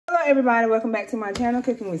everybody, welcome back to my channel,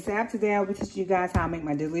 Cooking with Sap. Today I'll be teaching you guys how I make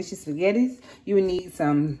my delicious spaghettis. You would need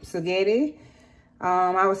some spaghetti.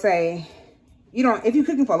 I would say, if you're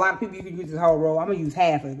cooking for a lot of people, you can use this whole roll. I'm gonna use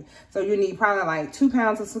half of it. So you need probably like 2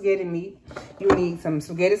 pounds of spaghetti meat. You would need some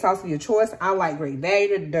spaghetti sauce of your choice. I like Great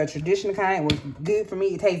Value, the traditional kind. It was good for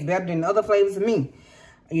me. It tastes better than other flavors of me.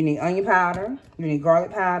 You need onion powder, you need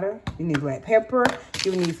garlic powder, you need black pepper,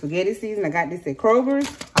 you need spaghetti seasoning. I got this at Kroger's.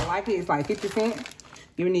 I like it, it's like 50 cents.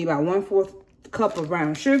 You need about 1/4 cup of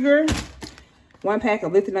brown sugar, 1 pack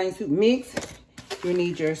of lifted onion soup mix. You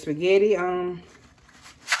need your spaghetti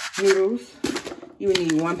noodles. You would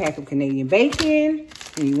need 1 pack of Canadian bacon.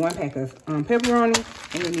 You need 1 pack of pepperoni,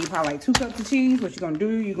 and you need probably like 2 cups of cheese. What you're gonna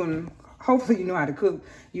do, hopefully you know how to cook.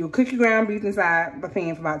 You'll cook your ground beef inside the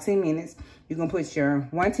pan for about 10 minutes. You're gonna put your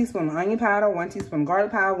 1 teaspoon of onion powder, 1 teaspoon of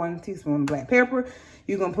garlic powder, 1 teaspoon of black pepper.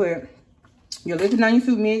 You're gonna put your lifted onion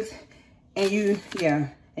soup mix, and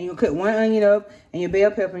you'll cut 1 onion up and your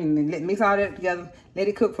bell pepper, and mix all that together. Let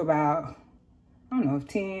it cook for about,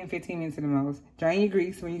 10, 15 minutes at the most. Drain your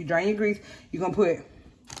grease. When you drain your grease, you're gonna put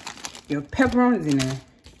your pepperonis in there.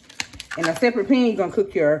 In a separate pan, you're gonna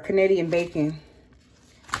cook your Canadian bacon.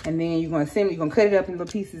 And then you're gonna simmer, you're gonna cut it up in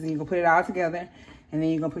little pieces, and you're gonna put it all together. And then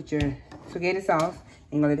you're gonna put your spaghetti sauce,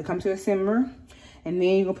 and you're gonna let it come to a simmer. And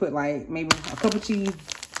then you're gonna put like maybe a cup of cheese,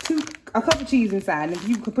 a cup of cheese inside. And if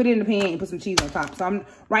you could put it in the pan and put some cheese on top. So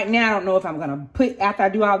right now, I don't know if I'm gonna after I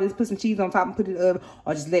do all this, put some cheese on top and put it in the oven,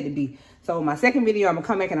 or just let it be. So my second video, I'm gonna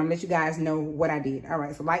come back and I'm gonna let you guys know what I did. All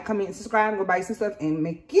right, so like, comment, and subscribe, go buy some stuff and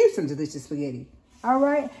make you some delicious spaghetti. All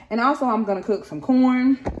right, and also I'm gonna cook some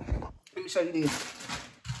corn. Let me show you this.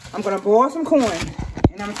 I'm gonna boil some corn,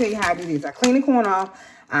 and I'm gonna tell you how I do this. I clean the corn off,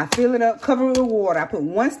 I fill it up, cover it with water. I put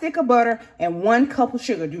 1 stick of butter and 1 cup of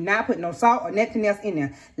sugar. Do not put no salt or nothing else in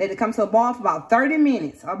there. Let it come to a boil for about 30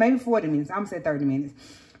 minutes, or maybe 40 minutes. I'm gonna say 30 minutes.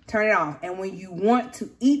 Turn it off, and when you want to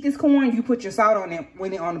eat this corn, you put your salt on it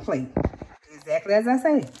when it's on the plate. Exactly as I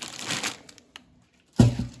say.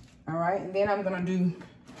 All right, and then I'm gonna do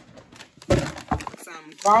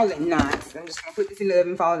some garlic knots. I'm just gonna put this in the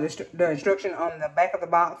oven, follow the instruction on the back of the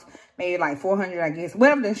box. Maybe like 400, I guess.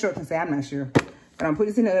 Whatever the instructions say, I'm not sure. But I'm gonna put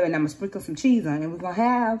this in the oven, and I'm gonna sprinkle some cheese on it. And we're gonna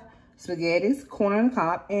have spaghettis, corn on the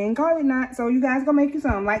cob, and garlic knots. So you guys gonna make you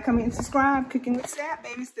some. Like, comment, and subscribe. Cooking with Sap,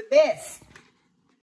 baby, it's the best.